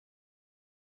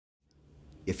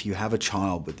If you have a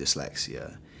child with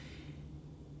dyslexia,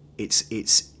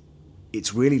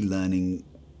 it's really learning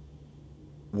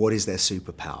what is their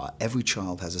superpower. Every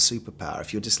child has a superpower.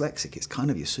 If you're dyslexic, it's kind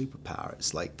of your superpower.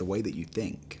 It's like the way that you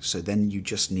think. So then you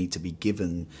just need to be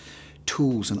given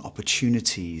tools and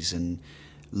opportunities and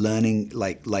learning,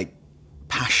 like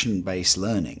passion-based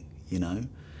learning, you know?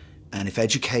 And if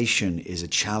education is a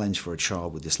challenge for a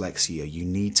child with dyslexia, you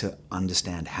need to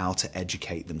understand how to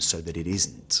educate them so that it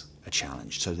isn't a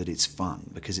challenge, so that it's fun.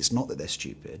 Because it's not that they're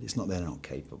stupid, it's not that they're not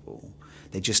capable.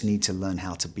 They just need to learn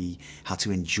how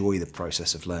to enjoy the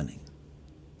process of learning.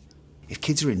 If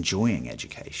kids are enjoying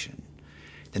education,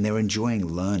 then they're enjoying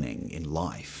learning in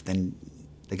life. Then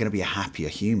they're going to be a happier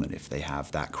human if they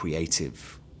have that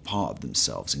creative part of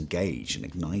themselves engaged and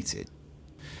ignited.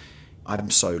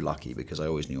 I'm so lucky because I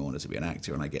always knew I wanted to be an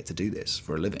actor, and I get to do this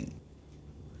for a living.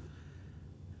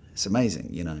 It's amazing,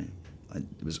 you know.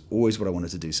 It was always what I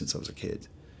wanted to do since I was a kid.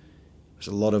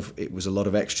 It was a lot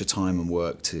of extra time and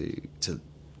work to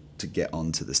get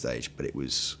onto the stage, but it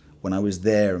was when I was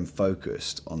there and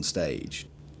focused on stage,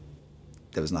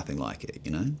 there was nothing like it,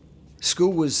 you know.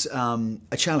 School was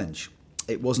a challenge.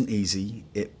 It wasn't easy.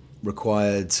 It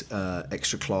required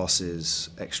extra classes,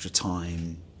 extra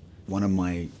time. One of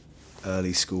my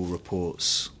early school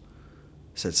reports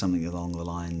said something along the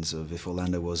lines of, if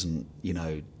Orlando wasn't, you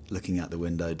know, looking out the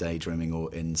window, daydreaming,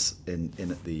 or in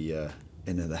at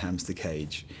the hamster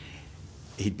cage,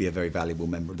 he'd be a very valuable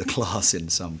member of the class in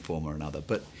some form or another.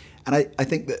 And I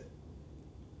think that,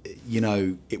 you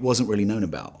know, it wasn't really known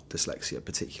about dyslexia,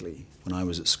 particularly when I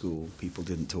was at school. People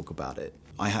didn't talk about it.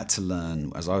 I had to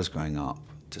learn, as I was growing up,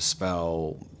 to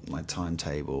spell my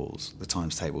timetables. The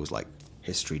times tables, like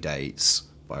history dates,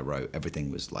 by rote.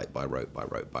 Everything was like by rote, by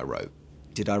rote, by rote.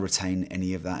 Did I retain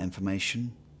any of that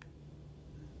information?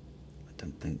 I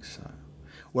don't think so.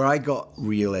 Where I got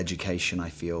real education, I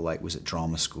feel like, was at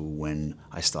drama school, when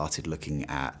I started looking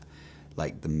at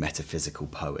like the metaphysical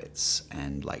poets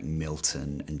and like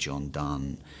Milton and John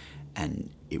Donne, and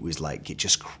it was like it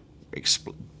just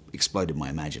exploded my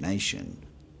imagination.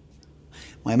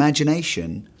 My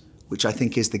imagination, which I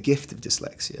think is the gift of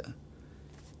dyslexia,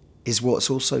 is what's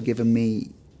also given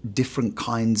me different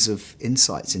kinds of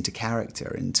insights into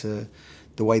character, into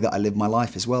the way that I live my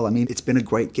life as well. I mean, it's been a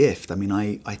great gift. I mean,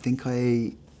 I think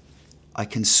I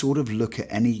can sort of look at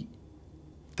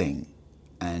anything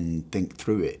and think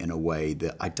through it in a way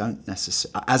that I don't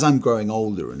necessarily... As I'm growing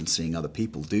older and seeing other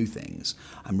people do things,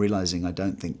 I'm realizing I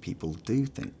don't think people do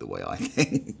think the way I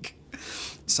think.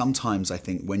 Sometimes I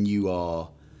think when you are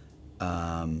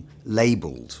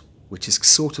labeled, which is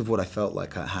sort of what I felt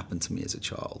like happened to me as a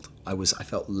child. I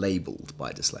felt labeled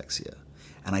by dyslexia,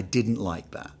 and I didn't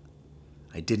like that.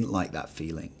 I didn't like that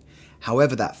feeling.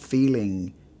 However, that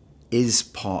feeling is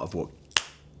part of what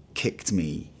kicked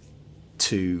me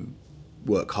to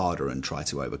work harder and try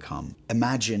to overcome.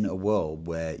 Imagine a world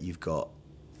where you've got,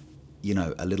 you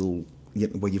know,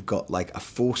 where you've got like a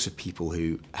force of people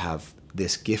who have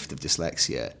this gift of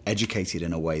dyslexia, educated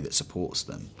in a way that supports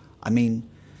them. I mean,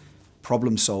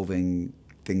 problem-solving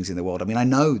things in the world. I mean, I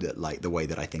know that like the way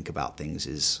that I think about things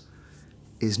is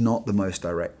not the most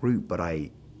direct route, but I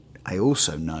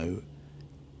also know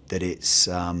that it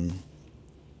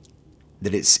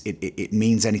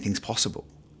means anything's possible.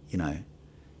 You know,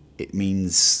 it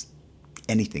means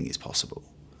anything is possible,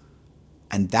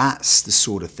 and that's the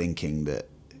sort of thinking that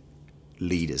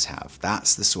leaders have.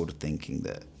 That's the sort of thinking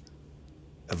that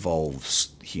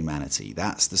evolves humanity.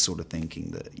 That's the sort of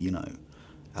thinking that, you know,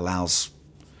 allows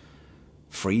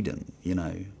freedom, you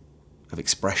know, of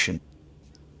expression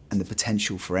and the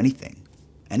potential for anything.